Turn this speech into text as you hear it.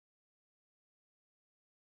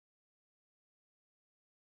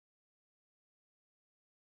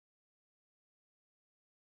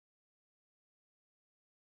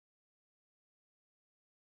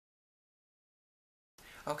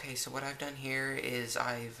Okay, so what I've done here is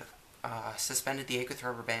I've suspended the egg with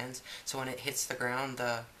rubber bands, so when it hits the ground,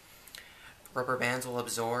 the rubber bands will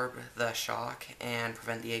absorb the shock and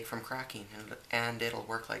prevent the egg from cracking, and it'll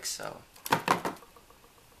work like so.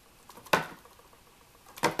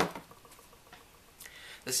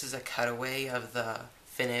 This is a cutaway of the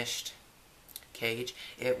finished cage.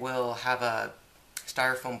 It will have a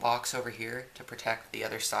styrofoam box over here to protect the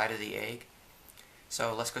other side of the egg.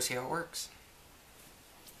 So let's go see how it works.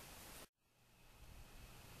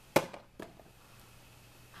 Ouch,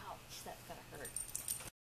 that's gonna hurt.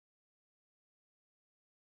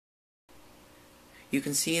 You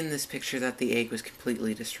can see in this picture that the egg was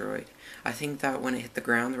completely destroyed. I think that when it hit the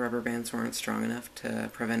ground, the rubber bands weren't strong enough to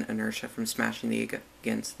prevent inertia from smashing the egg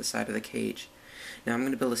against the side of the cage. Now I'm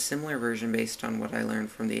going to build a similar version based on what I learned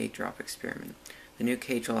from the egg drop experiment. The new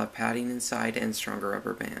cage will have padding inside and stronger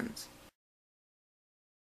rubber bands.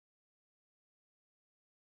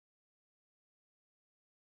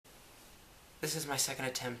 This is my second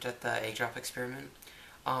attempt at the egg drop experiment.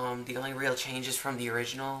 The only real changes from the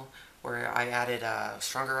original where I added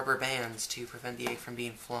stronger rubber bands to prevent the egg from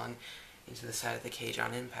being flung into the side of the cage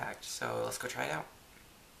on impact. So let's go try it out.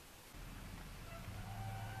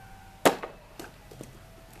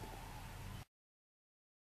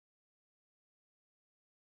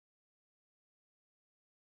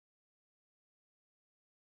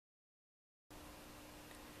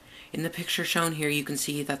 In the picture shown here, you can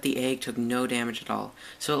see that the egg took no damage at all,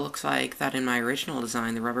 so it looks like that in my original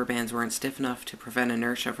design the rubber bands weren't stiff enough to prevent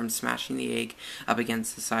inertia from smashing the egg up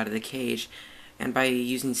against the side of the cage, and by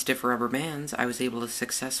using stiffer rubber bands I was able to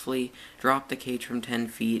successfully drop the cage from 10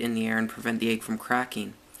 feet in the air and prevent the egg from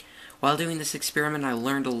cracking. While doing this experiment, I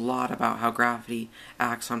learned a lot about how gravity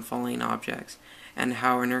acts on falling objects, and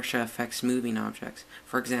how inertia affects moving objects.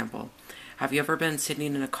 For example, have you ever been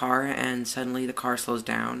sitting in a car and suddenly the car slows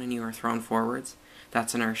down and you are thrown forwards?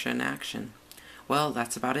 That's inertia in action. Well,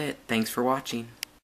 that's about it. Thanks for watching.